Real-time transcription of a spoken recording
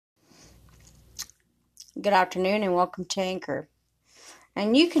Good afternoon and welcome to Anchor.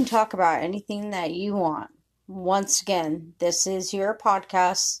 And you can talk about anything that you want. Once again, this is your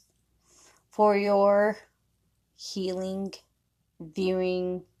podcast for your healing,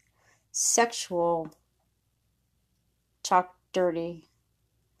 viewing, sexual, talk dirty,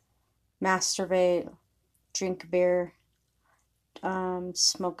 masturbate, drink a beer,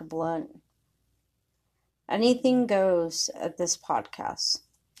 smoke a blunt. Anything goes at this podcast,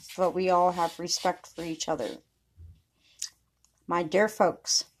 but we all have respect for each other. My dear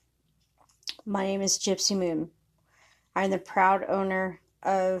folks, my name is Gypsy Moon. I'm the proud owner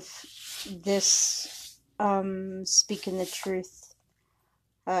of this Speaking the Truth,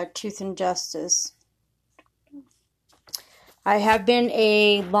 Truth and Justice. I have been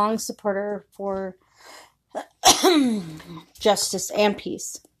a long supporter for justice and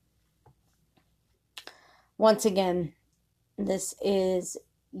peace. Once again, this is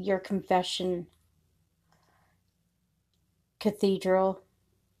your confession cathedral,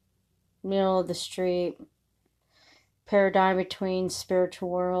 middle of the street, paradigm between spiritual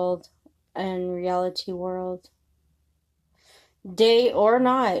world and reality world. Day or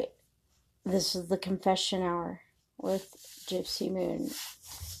night, this is the confession hour with Gypsy Moon.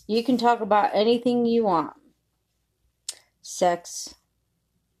 You can talk about anything you want. Sex,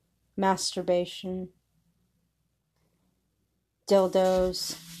 masturbation,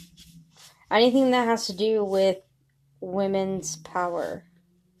 dildos, anything that has to do with women's power.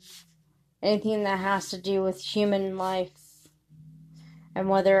 Anything that has to do with human life, and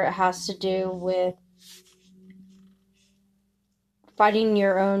whether it has to do with fighting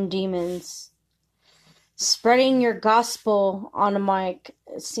your own demons. Spreading your gospel on a mic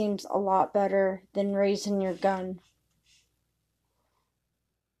seems a lot better than raising your gun.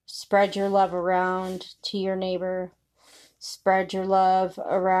 Spread your love around to your neighbor. Spread your love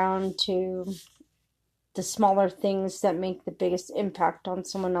around to the smaller things that make the biggest impact on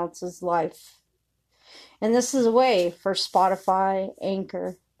someone else's life. And this is a way for Spotify,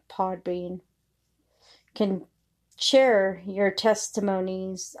 Anchor, Podbean can share your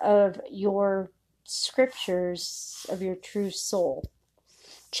testimonies of your scriptures of your true soul.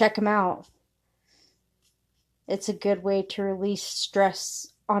 Check them out. It's a good way to release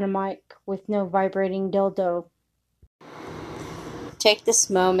stress on a mic with no vibrating dildo. Take this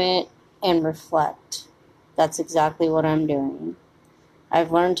moment and reflect. That's exactly what I'm doing.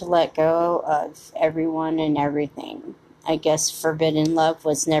 I've learned to let go of everyone and everything. I guess forbidden love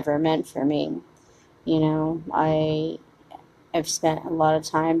was never meant for me. You know, I've spent a lot of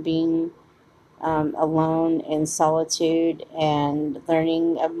time being alone in solitude and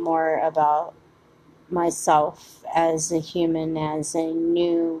learning more about myself as a human, as a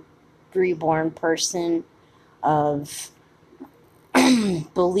new reborn person, of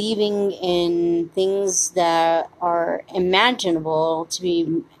believing in things that are imaginable to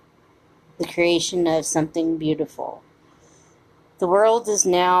be the creation of something beautiful. The world is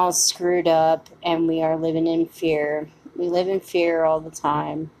now screwed up and we are living in fear. We live in fear all the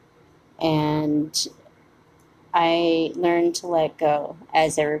time. And I learned to let go,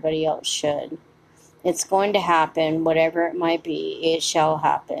 as everybody else should. It's going to happen, whatever it might be, it shall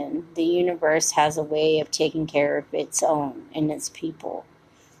happen. The universe has a way of taking care of its own and its people.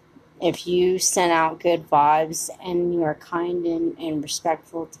 If you send out good vibes and you are kind and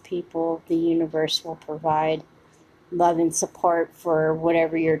respectful to people, the universe will provide love and support for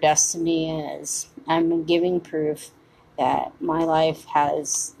whatever your destiny is. I'm giving proof that my life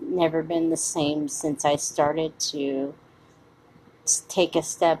has never been the same since I started to take a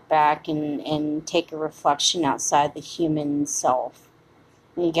step back and take a reflection outside the human self.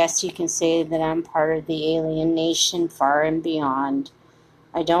 I guess you can say that I'm part of the alien nation far and beyond.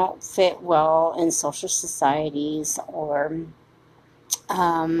 I don't fit well in social societies or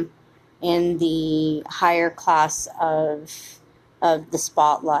in the higher class of the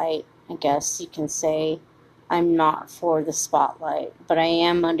spotlight. I guess you can say I'm not for the spotlight, but I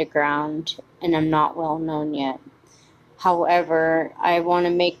am underground and I'm not well known yet. However, I want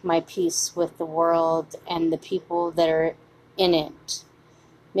to make my peace with the world and the people that are in it.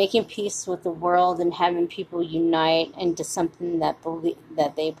 Making peace with the world and having people unite into something that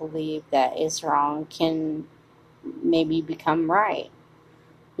they believe that is wrong can maybe become right.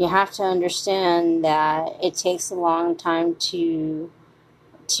 You have to understand that it takes a long time to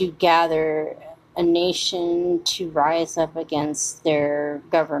gather a nation to rise up against their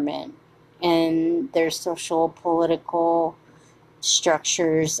government and their social political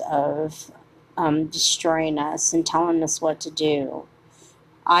structures of destroying us and telling us what to do.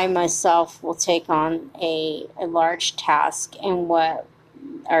 I myself will take on a large task, and what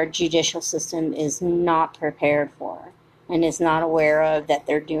our judicial system is not prepared for and is not aware of that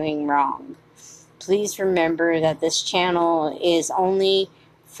they're doing wrong. Please remember that this channel is only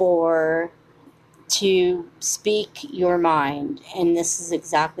to speak your mind, and this is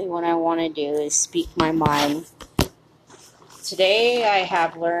exactly what I want to do, is speak my mind. Today I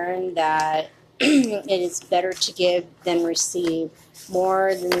have learned that it is better to give than receive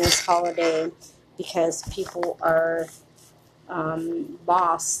more than this holiday, because people are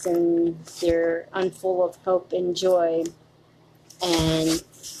lost and they're unfull of hope and joy. And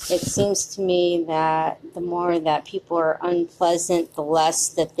it seems to me that the more that people are unpleasant, the less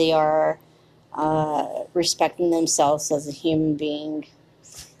that they are respecting themselves as a human being.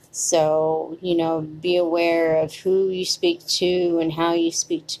 So, be aware of who you speak to and how you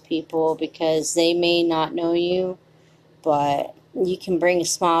speak to people, because they may not know you, but you can bring a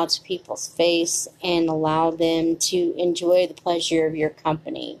smile to people's face and allow them to enjoy the pleasure of your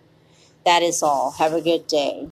company. That is all. Have a good day.